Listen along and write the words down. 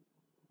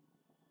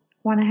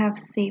Want to have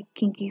safe,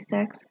 kinky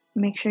sex?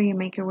 Make sure you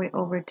make your way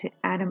over to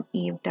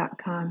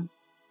AdamEve.com.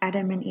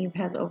 Adam and Eve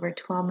has over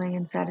 12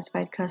 million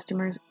satisfied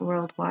customers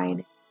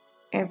worldwide.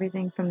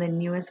 Everything from the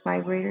newest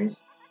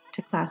vibrators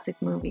to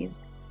classic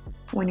movies.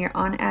 When you're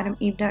on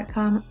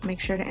AdamEve.com,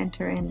 make sure to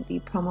enter in the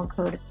promo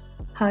code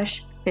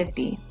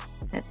HUSH50.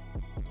 That's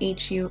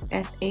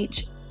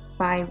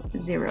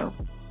HUSH50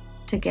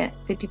 to get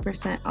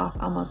 50% off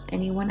almost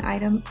any one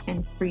item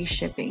and free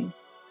shipping.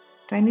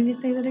 Do I need to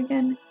say that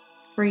again?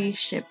 Free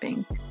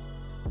shipping.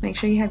 Make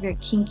sure you have your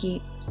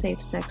kinky, safe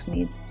sex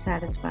needs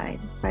satisfied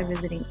by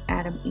visiting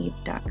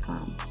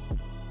AdamEve.com.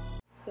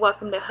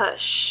 Welcome to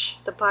Hush,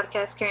 the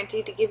podcast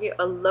guaranteed to give you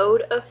a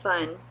load of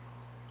fun.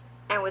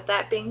 And with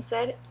that being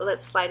said,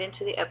 let's slide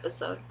into the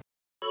episode.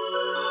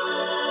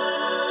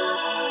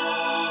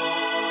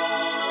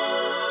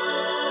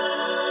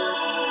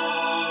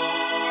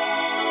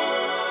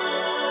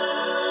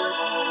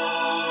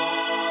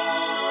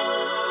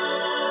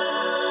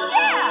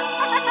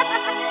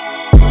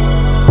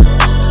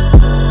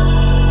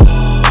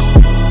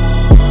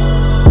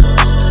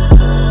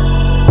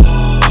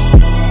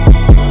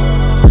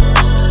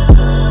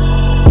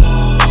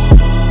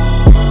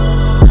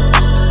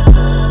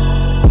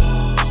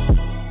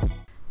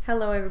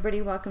 Hello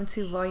everybody, welcome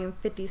to volume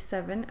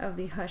 57 of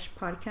the Hush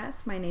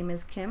podcast. My name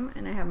is Kim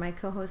and I have my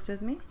co-host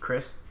with me,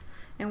 Chris.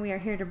 And we are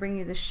here to bring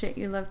you the shit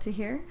you love to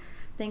hear.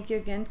 Thank you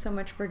again so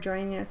much for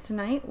joining us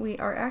tonight. We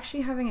are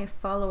actually having a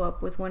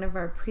follow-up with one of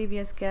our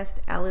previous guests,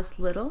 Alice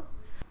Little.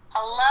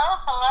 Hello.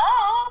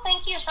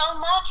 Thank you so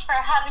much for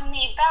having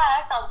me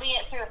back,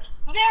 albeit through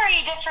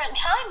very different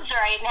times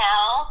right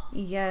now.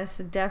 Yes,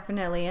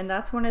 definitely. And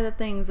that's one of the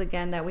things,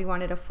 again, that we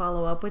wanted to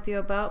follow up with you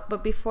about.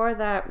 But before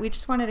that, we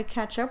just wanted to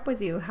catch up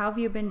with you. How have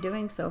you been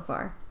doing so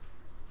far?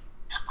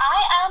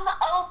 I am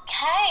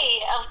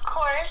okay. Of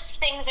course,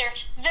 things are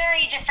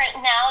very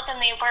different now than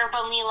they were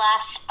when we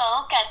last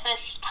spoke. At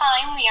this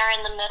time, we are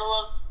in the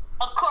middle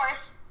of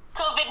course,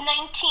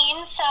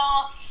 COVID-19,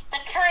 so the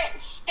current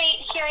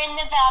state here in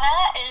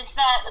Nevada is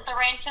that the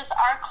ranches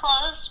are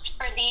closed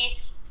for the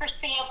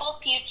foreseeable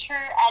future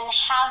and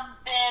have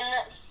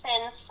been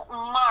since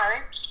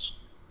March.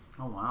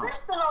 Oh, wow.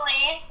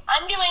 Personally,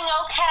 I'm doing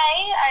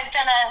okay. I've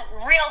done a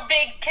real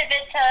big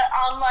pivot to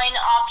online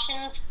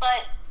options,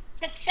 but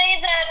to say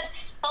that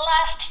the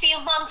last few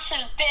months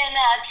have been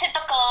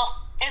typical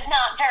is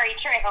not very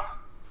true.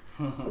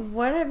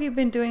 What have you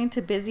been doing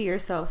to busy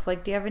yourself?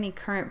 Like, do you have any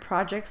current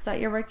projects that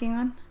you're working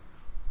on?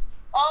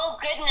 Oh,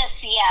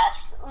 goodness,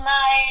 yes.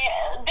 My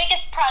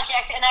biggest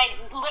project, and I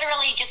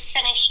literally just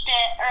finished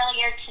it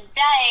earlier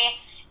today,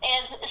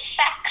 is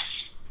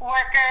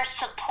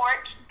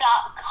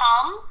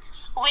sexworkersupport.com,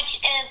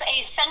 which is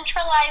a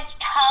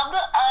centralized hub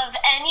of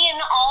any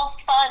and all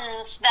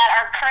funds that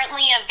are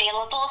currently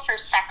available for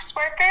sex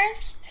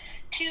workers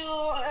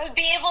to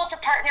be able to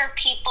partner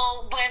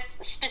people with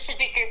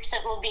specific groups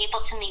that will be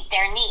able to meet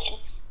their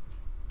needs.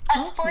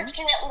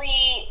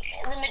 Unfortunately,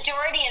 the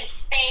majority of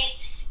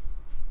states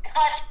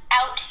cut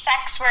out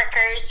sex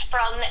workers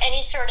from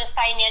any sort of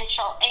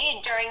financial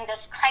aid during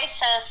this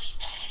crisis.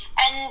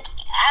 And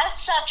as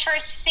such, we're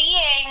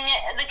seeing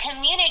the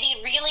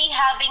community really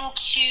having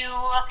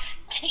to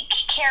take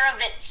care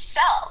of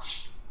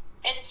itself.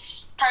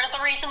 It's part of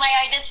the reason why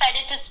I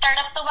decided to start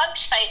up the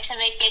website, to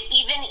make it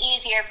even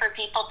easier for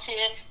people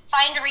to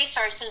find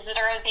resources that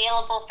are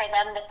available for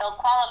them that they'll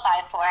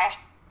qualify for.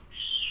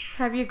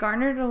 Have you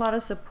garnered a lot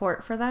of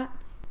support for that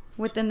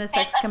within the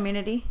sex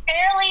community?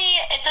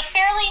 It's a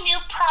fairly new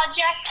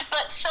project,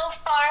 but so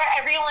far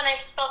everyone I've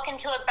spoken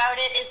to about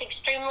it is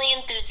extremely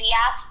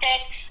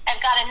enthusiastic. I've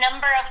got a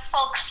number of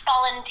folks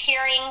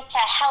volunteering to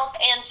help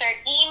answer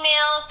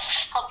emails,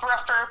 help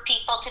refer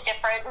people to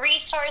different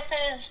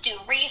resources,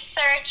 do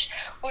research.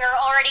 We're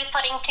already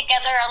putting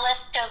together a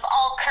list of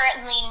all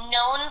currently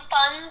known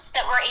funds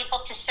that we're able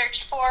to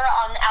search for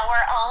on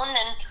our own,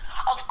 and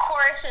of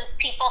course, as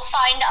people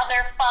find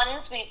other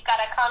funds, we've got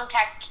a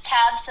contact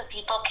tab so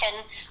people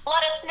can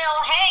let us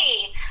know,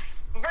 hey,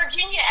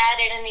 Virginia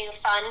added a new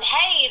fund.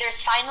 Hey,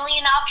 there's finally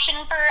an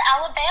option for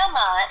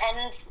Alabama,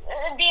 and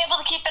be able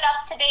to keep it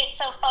up to date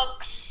so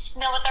folks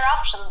know what their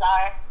options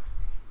are.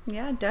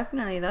 Yeah,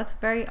 definitely. That's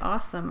very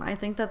awesome. I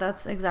think that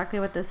that's exactly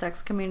what the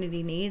sex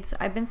community needs.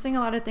 I've been seeing a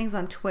lot of things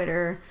on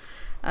Twitter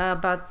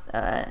about,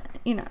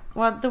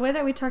 the way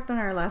that we talked on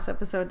our last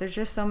episode, there's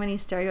just so many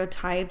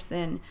stereotypes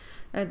and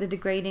the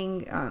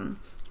degrading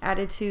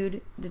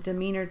attitude, the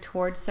demeanor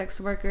towards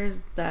sex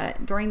workers,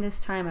 that during this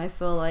time I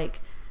feel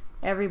like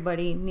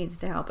everybody needs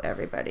to help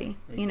everybody.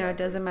 Exactly. It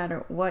doesn't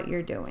matter what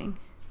you're doing.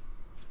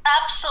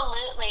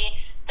 Absolutely.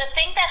 The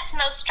thing that's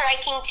most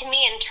striking to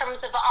me in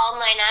terms of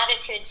online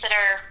attitudes that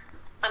are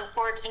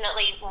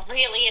unfortunately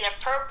really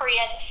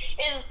inappropriate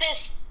is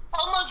this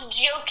almost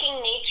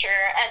joking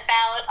nature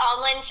about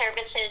online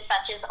services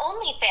such as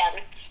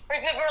OnlyFans,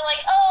 where people are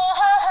like, oh,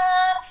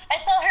 haha, I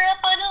saw her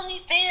up on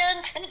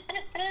OnlyFans.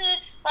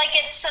 Like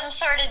it's some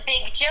sort of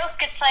big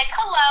joke. It's like,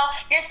 hello,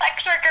 your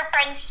sex worker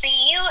friends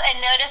see you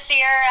and notice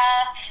your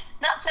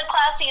not so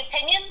classy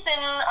opinions,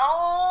 and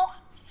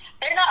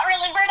they're not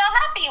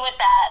happy with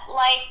that.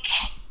 Like,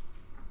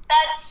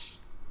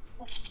 that's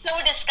so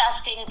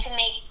disgusting to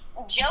make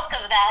joke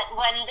of that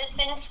when this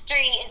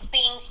industry is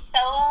being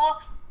so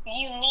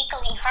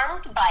uniquely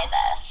harmed by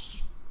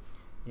this.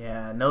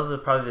 Yeah, and those are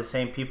probably the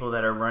same people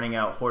that are running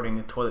out hoarding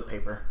the toilet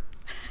paper.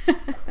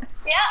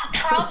 Yeah,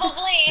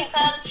 probably.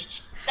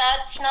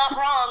 That's not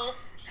wrong.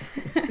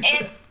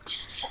 It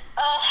is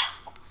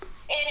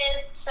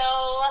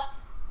so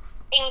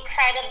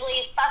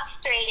incredibly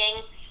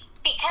frustrating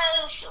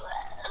because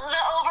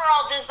the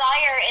overall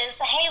desire is,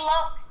 hey,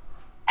 look,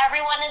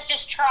 everyone is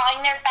just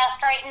trying their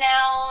best right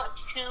now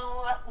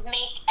to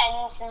make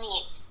ends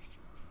meet.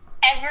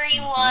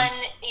 Everyone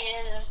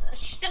is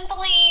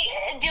simply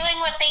doing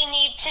what they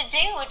need to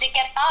do to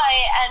get by,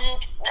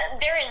 and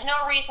there is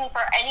no reason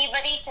for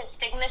anybody to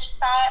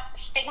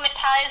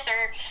stigmatize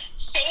or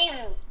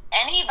shame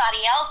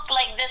anybody else.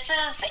 Like, this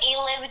is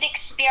a lived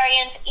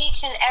experience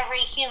each and every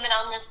human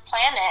on this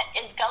planet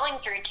is going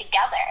through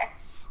together.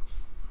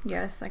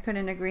 Yes, I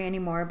couldn't agree any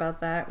more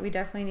about that. We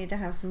definitely need to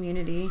have some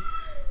unity.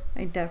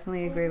 I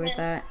definitely agree with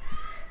that.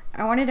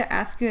 I wanted to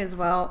ask you as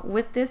well,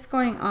 with this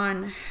going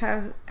on,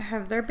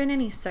 have there been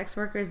any sex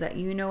workers that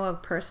you know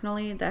of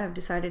personally that have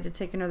decided to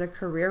take another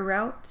career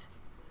route?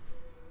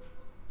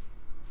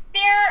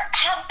 There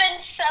have been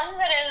some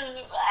that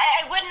have,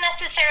 I wouldn't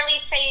necessarily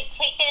say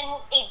taken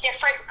a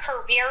different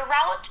career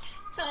route,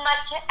 so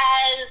much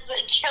as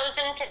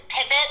chosen to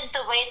pivot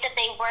the way that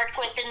they work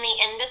within the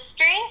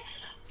industry.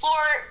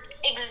 For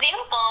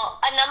example,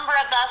 a number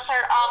of us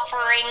are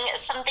offering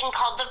something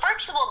called the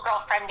virtual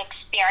girlfriend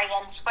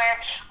experience,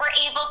 where we're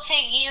able to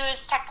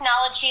use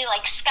technology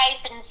like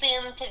Skype and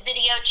Zoom to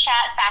video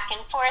chat back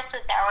and forth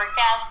with our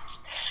guests,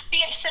 be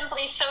it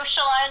simply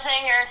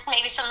socializing or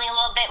maybe something a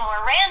little bit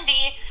more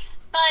randy,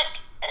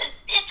 but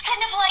it's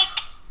kind of like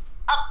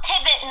a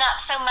pivot,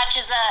 not so much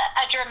as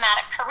a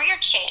dramatic career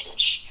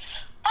change.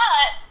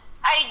 But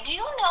I do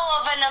know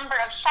of a number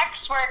of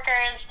sex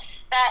workers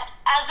that,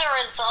 as a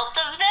result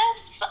of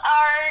this,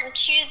 are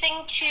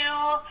choosing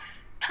to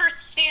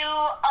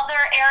pursue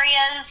other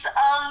areas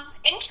of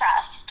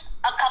interest.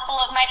 A couple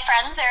of my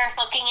friends are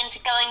looking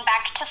into going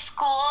back to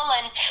school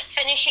and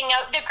finishing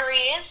out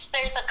degrees.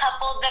 There's a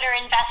couple that are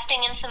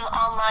investing in some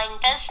online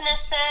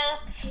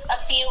businesses. A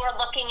few are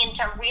looking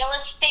into real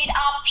estate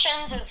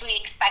options as we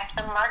expect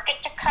the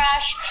market to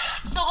crash.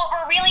 So what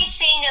we're really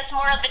seeing is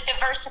more of a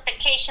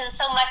diversification,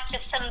 so much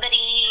as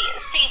somebody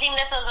seizing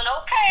this as an,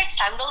 okay, it's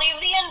time to leave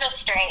the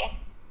industry.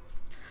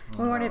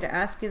 We wanted to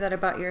ask you that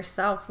about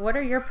yourself. What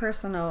are your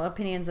personal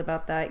opinions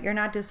about that? You're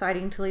not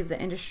deciding to leave the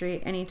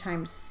industry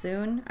anytime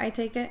soon, I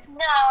take it?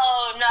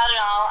 No, not at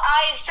all.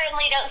 I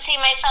certainly don't see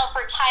myself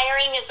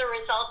retiring as a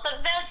result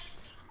of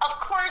this.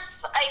 Of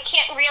course, I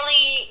can't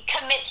really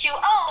commit to,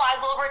 I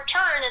will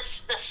return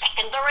as the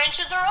second the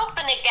ranches are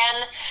open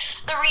again.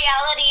 The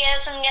reality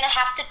is I'm going to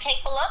have to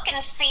take a look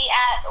and see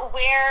at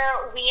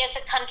where we as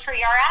a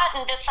country are at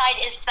and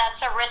decide if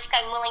that's a risk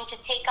I'm willing to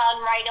take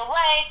on right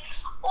away,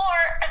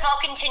 or if I'll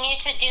continue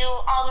to do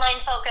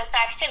online-focused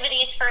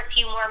activities for a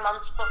few more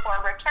months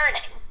before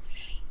returning.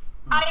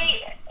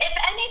 I, if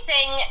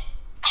anything,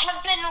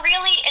 have been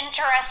really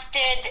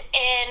interested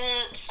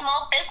in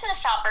small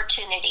business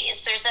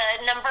opportunities. There's a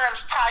number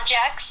of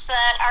projects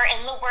that are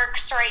in the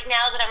works right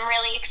now that I'm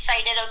really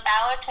excited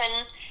about,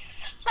 and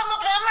some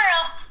of them are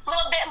a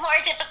little bit more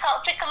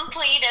difficult to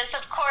complete, as,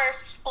 of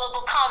course,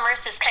 global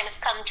commerce has kind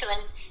of come to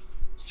an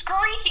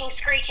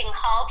screeching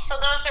halt, so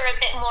those are a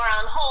bit more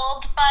on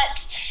hold,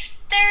 but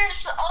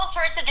there's all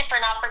sorts of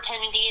different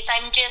opportunities.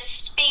 I'm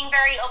just being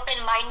very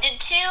open-minded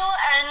to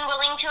and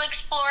willing to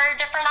explore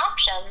different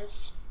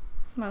options.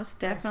 Most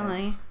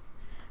definitely.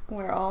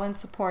 We're all in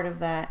support of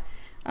that.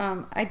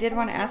 I did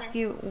want to ask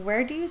you,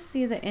 where do you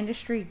see the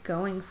industry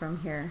going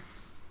from here?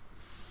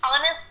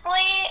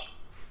 Honestly,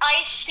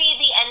 I see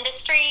the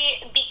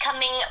industry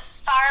becoming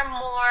far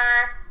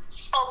more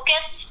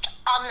focused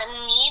on the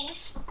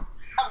needs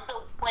of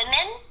the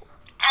women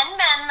and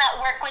men that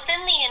work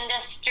within the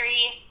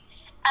industry,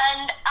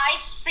 and I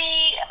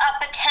see a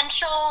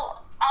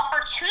potential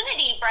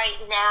opportunity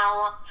right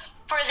now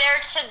for there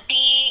to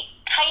be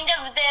kind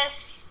of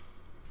this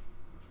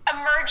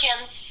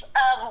emergence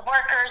of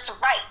workers'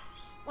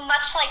 rights,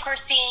 much like we're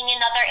seeing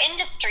in other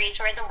industries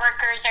where the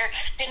workers are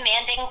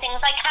demanding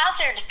things like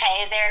hazard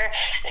pay, they're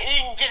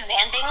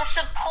demanding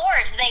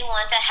support, they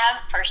want to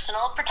have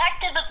personal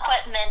protective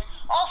equipment,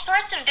 all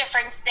sorts of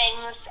different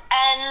things,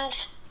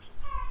 and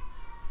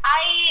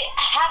I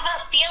have a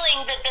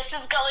feeling that this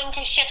is going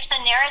to shift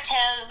the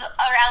narrative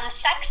around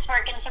sex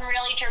work in some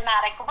really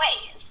dramatic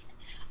ways.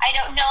 I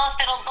don't know if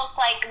it'll look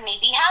like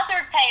maybe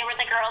hazard pay, where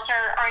the girls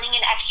are earning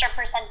an extra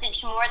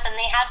percentage more than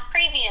they have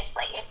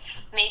previously.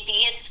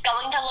 Maybe it's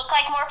going to look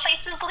like more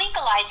places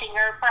legalizing,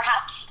 or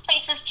perhaps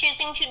places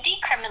choosing to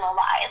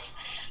decriminalize.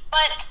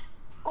 But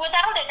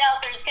without a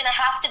doubt, there's going to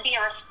have to be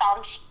a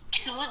response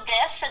to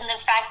this, and the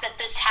fact that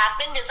this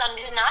happened is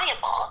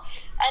undeniable.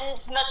 And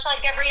much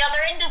like every other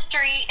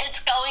industry,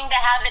 it's going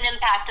to have an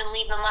impact and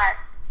leave a mark.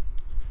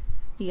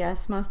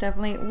 Yes, most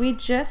definitely. We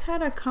just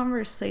had a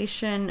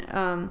conversation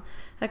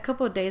a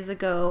couple of days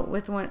ago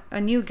with a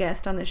new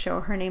guest on the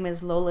show. Her name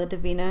is Lola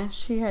Davina.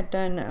 She had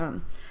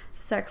done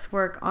sex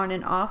work on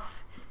and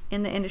off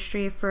in the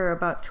industry for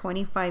about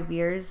 25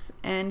 years,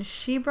 and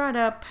she brought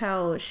up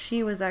how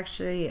she was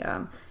actually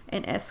an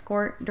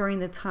escort during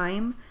the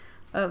time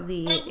of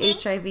the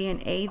HIV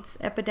and AIDS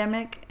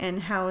epidemic,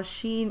 and how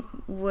she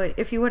would,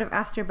 if you would have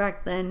asked her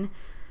back then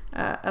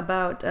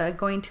about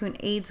going to an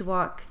AIDS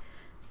walk,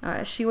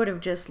 she would have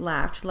just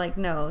laughed, like,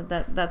 no,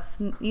 that's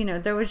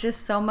there was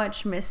just so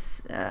much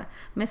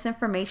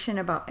misinformation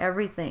about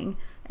everything.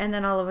 And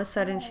then all of a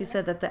sudden she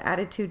said that the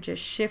attitude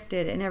just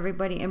shifted and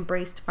everybody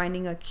embraced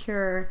finding a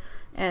cure,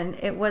 and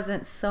it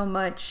wasn't so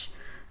much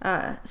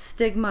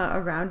stigma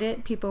around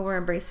it. People were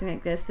embracing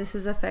like this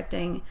is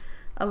affecting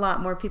a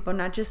lot more people,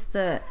 not just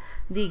the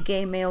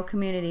gay male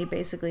community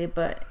basically,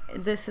 but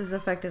this has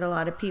affected a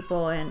lot of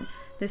people, and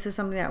this is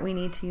something that we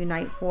need to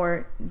unite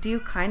for. Do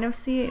you kind of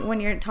see it when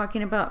you're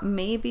talking about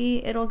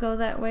maybe it'll go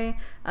that way?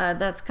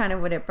 That's kind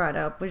of what it brought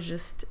up, was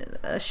just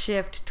a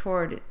shift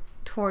toward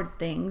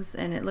things,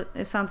 and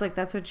it sounds like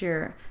that's what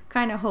you're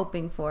kind of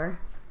hoping for.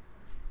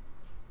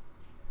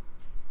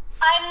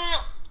 I'm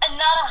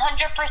not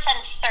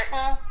 100%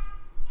 certain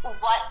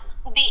what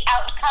the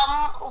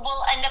outcome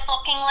will end up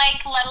looking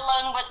like, let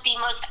alone what the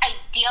most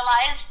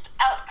idealized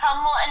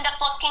outcome will end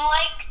up looking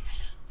like.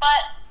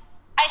 But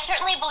I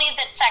certainly believe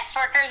that sex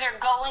workers are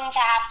going to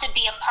have to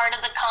be a part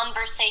of the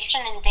conversation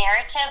and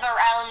narrative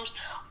around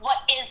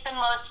what is the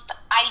most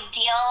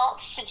ideal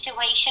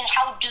situation,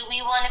 how do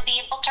we want to be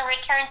able to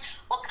return,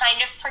 what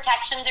kind of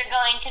protections are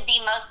going to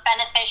be most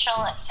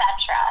beneficial,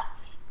 etc.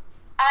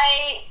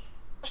 I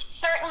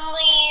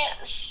certainly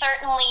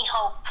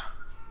hope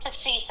to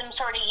see some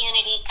sort of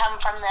unity come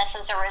from this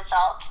as a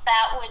result.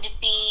 That would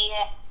be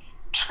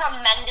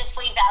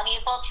tremendously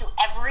valuable to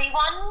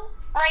everyone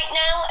right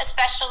now,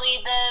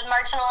 especially the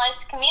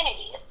marginalized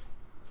communities.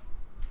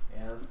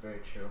 Yeah, that's very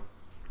true.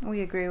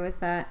 We agree with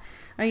that.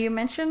 You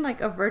mentioned like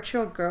a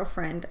virtual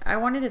girlfriend. I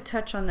wanted to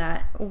touch on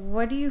that.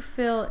 What do you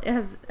feel,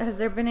 has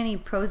there been any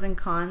pros and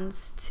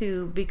cons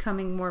to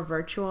becoming more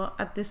virtual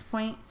at this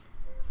point?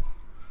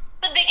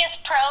 The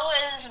biggest pro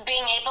is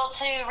being able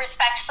to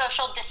respect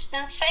social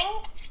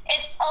distancing.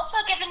 It's also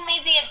given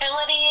me the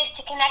ability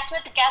to connect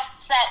with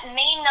guests that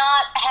may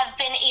not have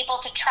been able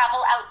to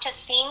travel out to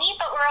see me,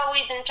 but were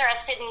always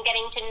interested in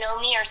getting to know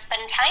me or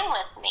spend time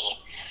with me.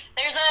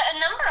 There's a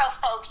number of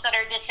folks that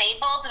are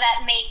disabled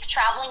that make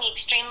traveling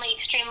extremely,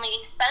 extremely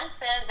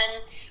expensive,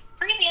 and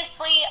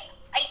previously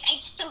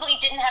I just simply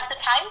didn't have the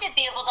time to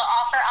be able to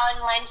offer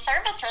online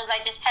services.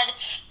 I just had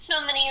so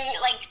many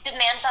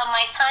demands on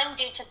my time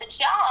due to the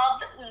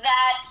job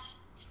that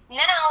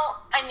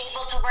now I'm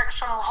able to work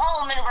from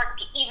home and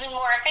work even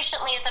more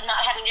efficiently, as I'm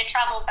not having to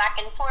travel back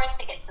and forth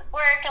to get to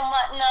work and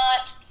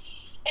whatnot.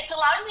 It's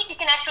allowed me to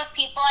connect with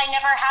people I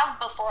never have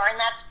before, and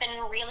that's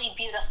been really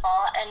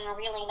beautiful and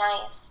really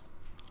nice.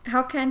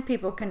 How can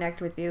people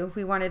connect with you?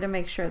 We wanted to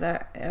make sure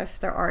that if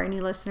there are any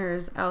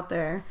listeners out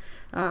there,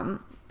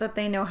 that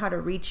they know how to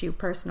reach you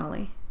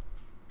personally.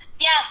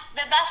 Yes,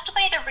 the best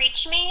way to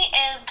reach me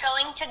is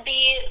going to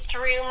be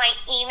through my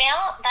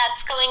email.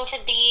 That's going to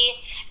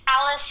be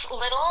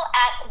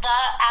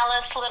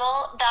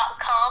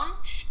alicelittle@thealicelittle.com.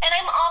 And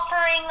I'm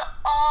offering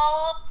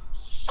all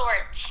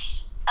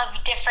sorts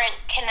of different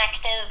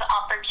connective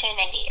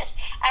opportunities.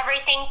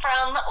 Everything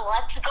from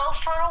let's go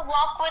for a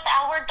walk with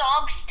our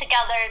dogs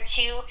together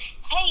to,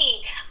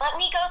 hey, let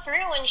me go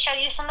through and show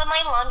you some of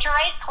my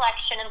lingerie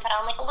collection and put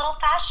on like a little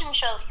fashion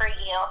show for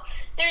you.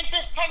 There's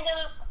this kind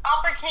of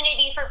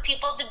opportunity for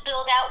people to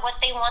build out what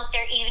they want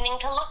their evening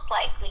to look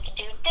like. We could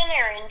do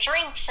dinner and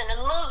drinks and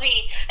a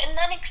movie and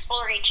then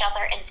explore each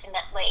other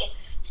intimately.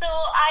 So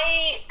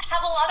I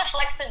have a lot of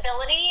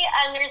flexibility,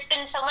 and there's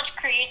been so much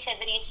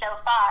creativity so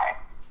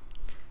far.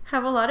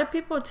 Have a lot of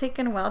people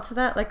taken well to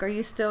that? Like, are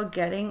you still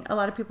getting a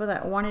lot of people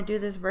that want to do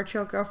this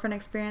virtual girlfriend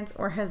experience,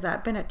 or has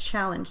that been a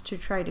challenge to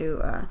try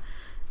to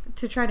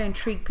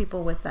intrigue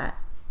people with that?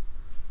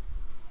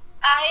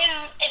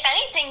 I've, if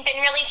anything,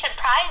 been really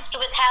surprised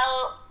with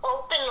how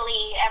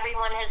openly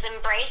everyone has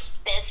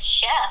embraced this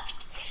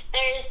shift.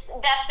 There's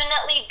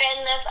definitely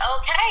been this,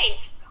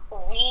 okay,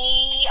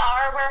 we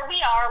are where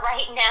we are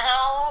right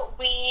now.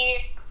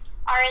 We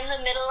are in the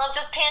middle of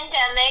a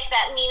pandemic.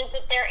 That means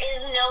that there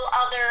is no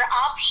other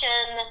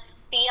option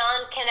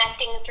beyond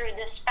connecting through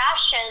this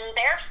fashion.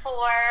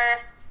 Therefore,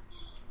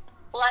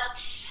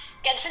 let's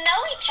get to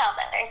know each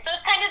other. So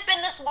it's kind of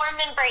been this warm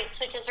embrace,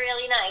 which is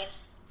really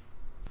nice.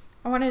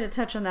 I wanted to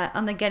touch on that,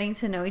 on the getting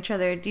to know each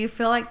other. Do you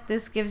feel like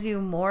this gives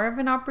you more of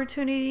an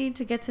opportunity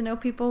to get to know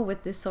people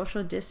with this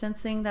social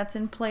distancing that's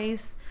in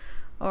place?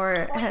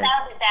 Or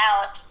without a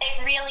doubt,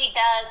 it really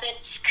does.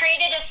 It's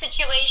created a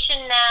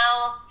situation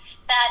now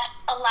that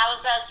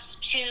allows us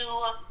to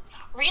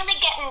really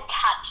get in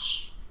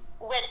touch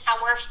with how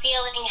we're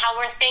feeling, how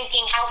we're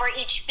thinking, how we're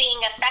each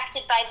being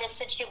affected by this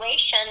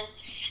situation.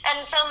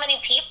 And so many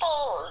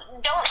people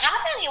don't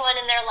have anyone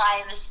in their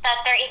lives that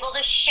they're able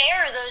to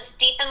share those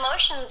deep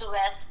emotions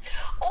with,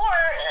 or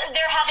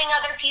they're having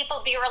other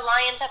people be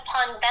reliant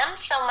upon them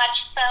so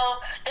much so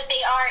that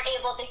they aren't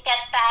able to get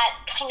that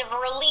kind of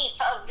relief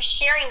of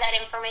sharing that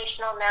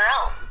information on their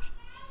own.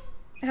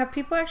 Have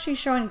people actually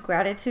shown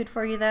gratitude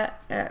for you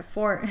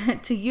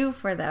to you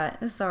for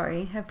that?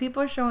 Sorry. Have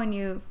people shown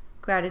you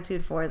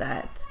gratitude for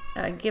that,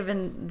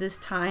 given this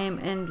time?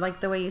 And like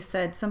the way you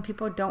said, some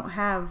people don't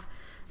have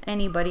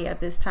anybody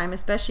at this time,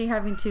 especially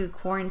having to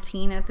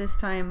quarantine at this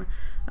time.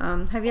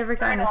 Have you ever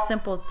gotten a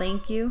simple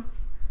thank you?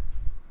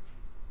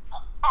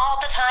 All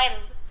the time.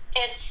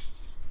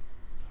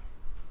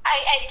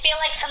 I feel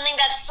like something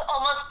that's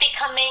almost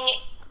becoming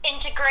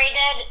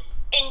integrated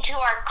into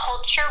our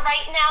culture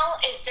right now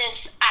is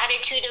this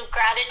attitude of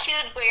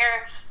gratitude,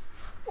 where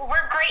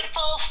we're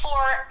grateful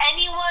for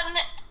anyone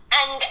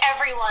and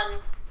everyone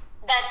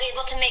that's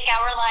able to make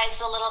our lives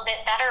a little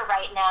bit better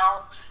right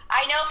now.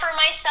 I know for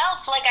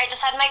myself, like I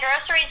just had my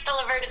groceries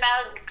delivered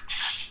about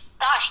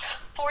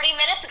 40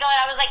 minutes ago,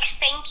 and I was like,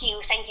 thank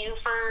you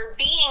for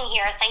being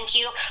here, thank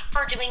you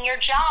for doing your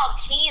job,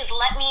 please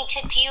let me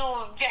tip you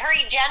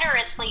very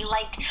generously,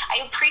 like,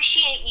 I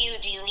appreciate you,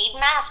 do you need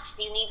masks,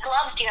 do you need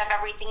gloves, do you have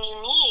everything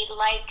you need?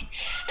 Like,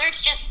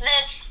 there's just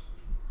this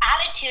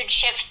attitude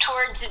shift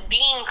towards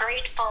being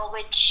grateful,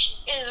 which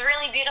is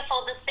really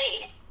beautiful to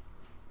see.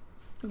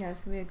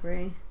 Yes, we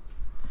agree.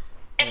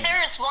 If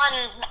there is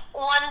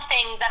one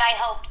thing that I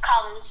hope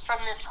comes from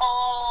this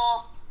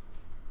whole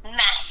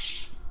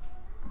mess,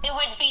 it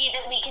would be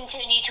that we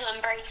continue to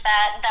embrace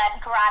that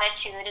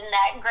gratitude and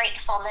that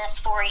gratefulness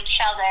for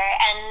each other,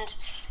 and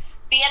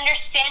the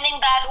understanding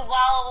that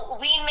while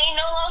we may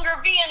no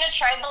longer be in a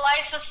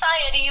tribalized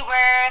society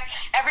where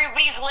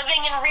everybody's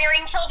living and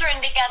rearing children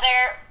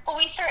together,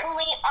 we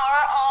certainly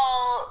are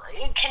all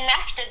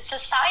connected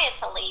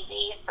societally.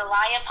 We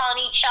rely upon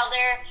each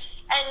other,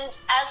 and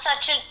as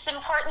such, it's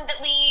important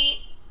that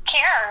we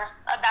care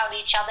about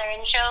each other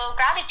and show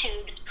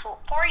gratitude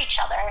for each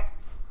other.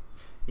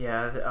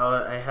 Yeah,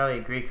 I highly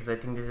agree, because I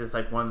think this is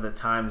like one of the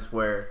times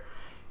where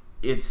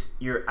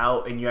you're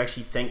out and you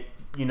actually thank,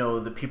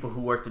 the people who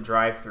work the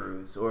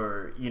drive-thrus,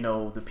 or,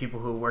 the people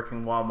who work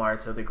in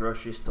Walmarts or the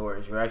grocery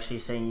stores. You're actually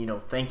saying,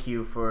 thank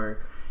you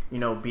for,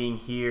 being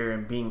here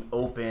and being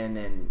open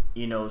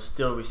and,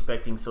 still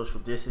respecting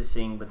social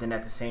distancing, but then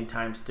at the same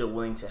time still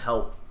willing to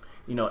help,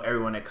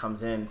 everyone that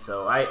comes in.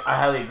 So I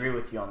highly agree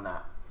with you on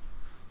that.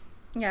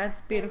 Yeah,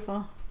 it's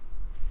beautiful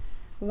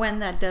when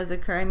that does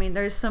occur. I mean,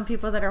 there's some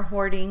people that are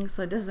hoarding,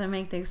 so it doesn't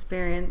make the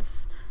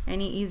experience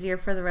any easier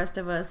for the rest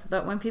of us.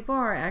 But when people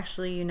are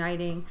actually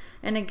uniting,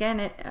 and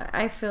again,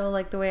 I feel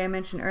like the way I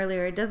mentioned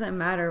earlier, it doesn't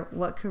matter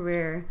what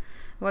career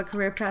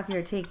path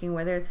you're taking,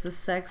 whether it's the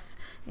sex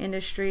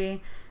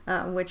industry,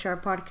 which our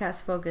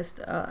podcast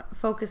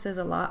focuses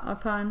a lot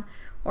upon,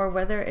 or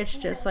whether it's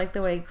just like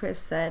the way Chris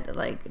said,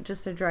 like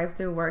just a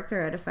drive-through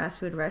worker at a fast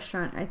food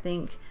restaurant. I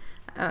think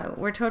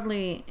we're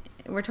totally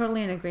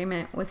in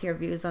agreement with your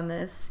views on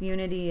this.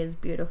 Unity is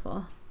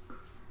beautiful.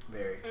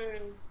 Very.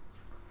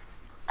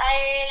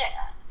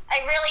 I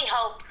really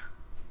hope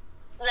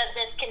that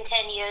this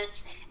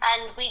continues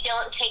and we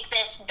don't take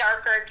this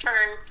darker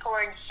turn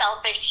towards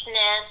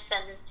selfishness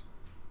and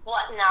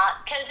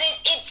whatnot, because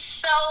it's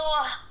so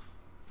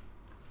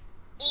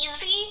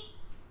easy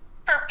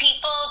for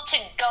people to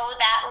go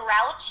that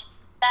route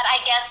that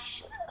I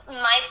guess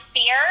my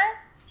fear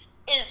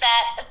is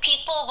that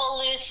people will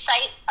lose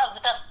sight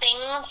of the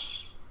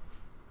things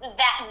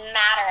that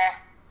matter.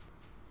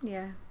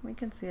 Yeah, we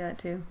can see that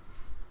too.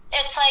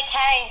 It's like,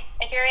 hey,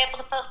 if you're able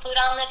to put food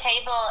on the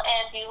table,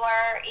 if you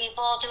are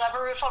able to have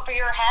a roof over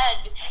your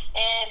head,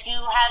 if you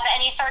have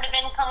any sort of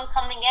income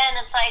coming in,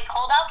 it's like,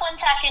 hold up 1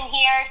 second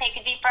here, take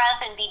a deep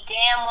breath, and be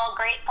damn well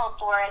grateful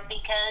for it,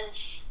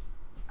 because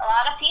a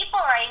lot of people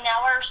right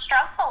now are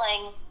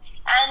struggling.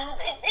 And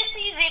it's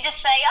easy to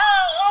say,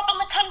 oh, open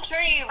the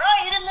country,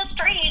 riot in the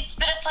streets,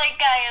 but it's like,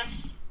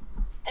 guys,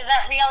 is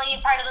that really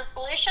part of the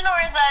solution,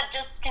 or is that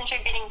just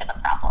contributing to the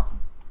problem?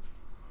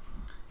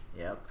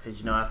 Yeah,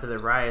 because, after the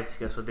riots,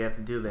 guess what they have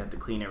to do? They have to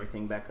clean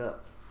everything back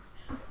up.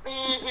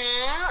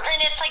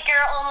 And it's like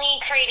you're only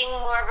creating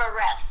more of a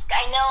risk.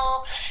 I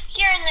know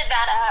here in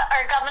Nevada,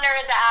 our governor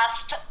is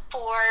asked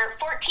for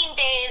 14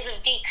 days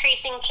of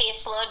decreasing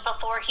caseload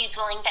before he's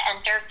willing to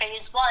enter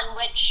phase 1,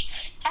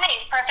 which,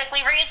 hey, perfectly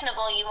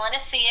reasonable. You want to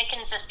see a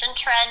consistent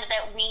trend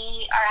that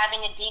we are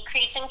having a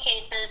decrease in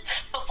cases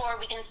before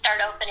we can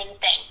start opening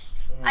things.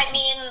 I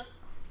mean,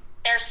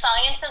 there's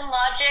science and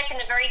logic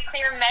and a very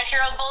clear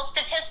measurable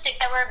statistic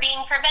that we're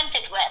being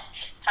prevented with.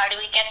 How do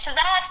we get to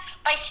that?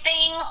 By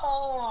staying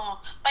home,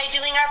 by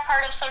doing our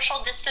part of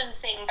social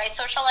distancing, by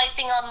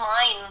socializing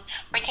online,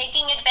 by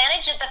taking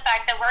advantage of the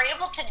fact that we're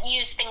able to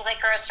use things like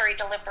grocery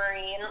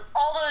delivery and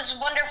all those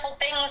wonderful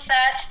things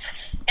that,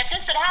 if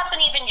this had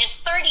happened even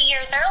just 30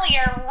 years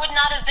earlier, would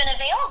not have been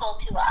available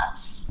to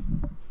us.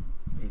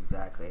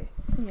 Exactly.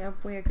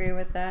 Yep, we agree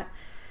with that.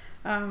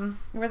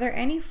 Were there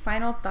any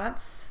final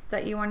thoughts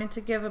that you wanted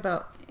to give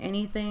about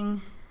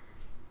anything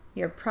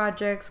your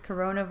projects,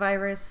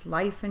 coronavirus,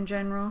 life in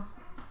general?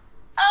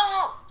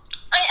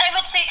 I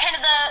would say kind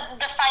of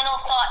the final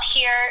thought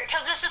here,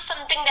 because this is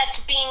something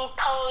that's being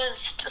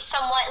posed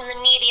somewhat in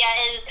the media,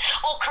 is,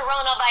 oh,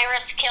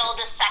 coronavirus killed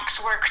the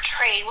sex work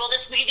trade. Will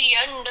this be the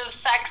end of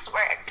sex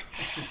work?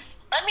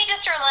 Let me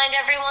just remind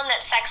everyone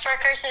that sex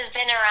workers have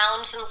been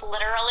around since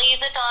literally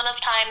the dawn of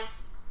time.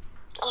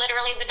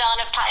 Literally the dawn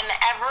of time.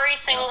 Every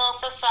single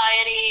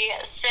society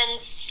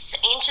since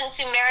ancient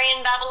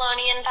Sumerian,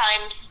 Babylonian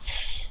times.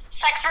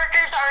 Sex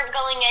workers aren't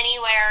going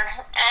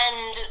anywhere,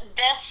 and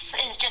this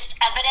is just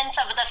evidence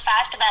of the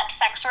fact that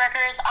sex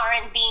workers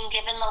aren't being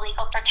given the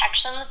legal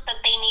protections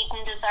that they need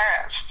and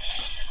deserve.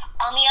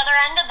 On the other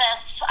end of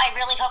this, I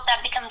really hope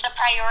that becomes a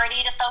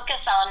priority to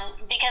focus on,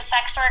 because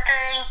sex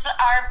workers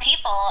are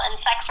people and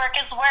sex work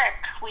is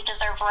work. We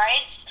deserve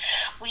rights.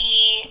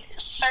 We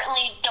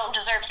certainly don't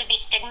deserve to be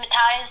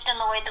stigmatized in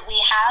the way that we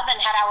have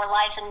and had our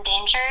lives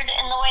endangered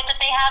in the way that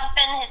they have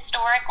been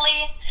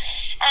historically.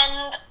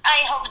 And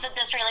I hope that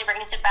this really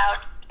brings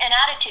about an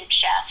attitude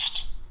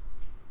shift.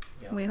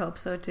 Yeah. We hope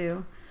so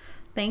too.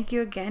 Thank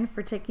you again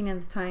for taking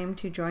the time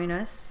to join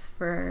us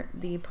for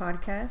the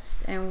podcast,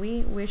 and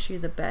we wish you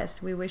the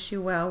best. We wish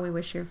you well. We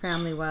wish your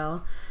family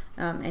well.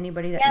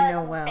 Anybody that you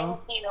know well.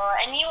 Thank you,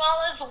 and you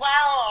all as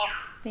well.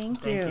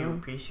 Thank you. Thank you.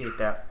 Appreciate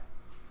that.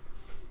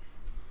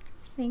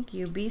 Thank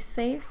you. Be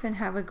safe and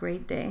have a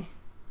great day.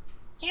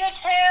 You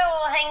too.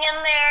 Hang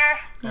in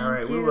there. All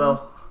right, we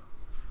will.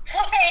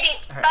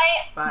 Alrighty. All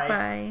right. Bye. Bye.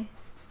 Bye.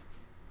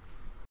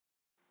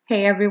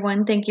 Hey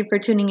everyone, thank you for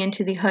tuning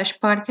into the Hush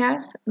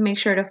Podcast. Make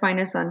sure to find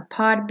us on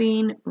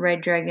Podbean,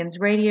 Red Dragons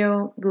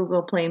Radio,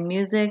 Google Play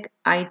Music,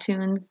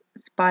 iTunes,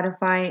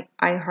 Spotify,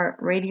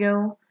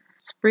 iHeartRadio,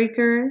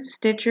 Spreaker,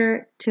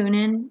 Stitcher,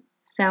 TuneIn,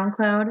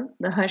 SoundCloud,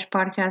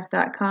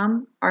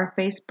 thehushpodcast.com, our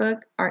Facebook,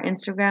 our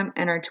Instagram,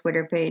 and our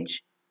Twitter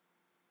page.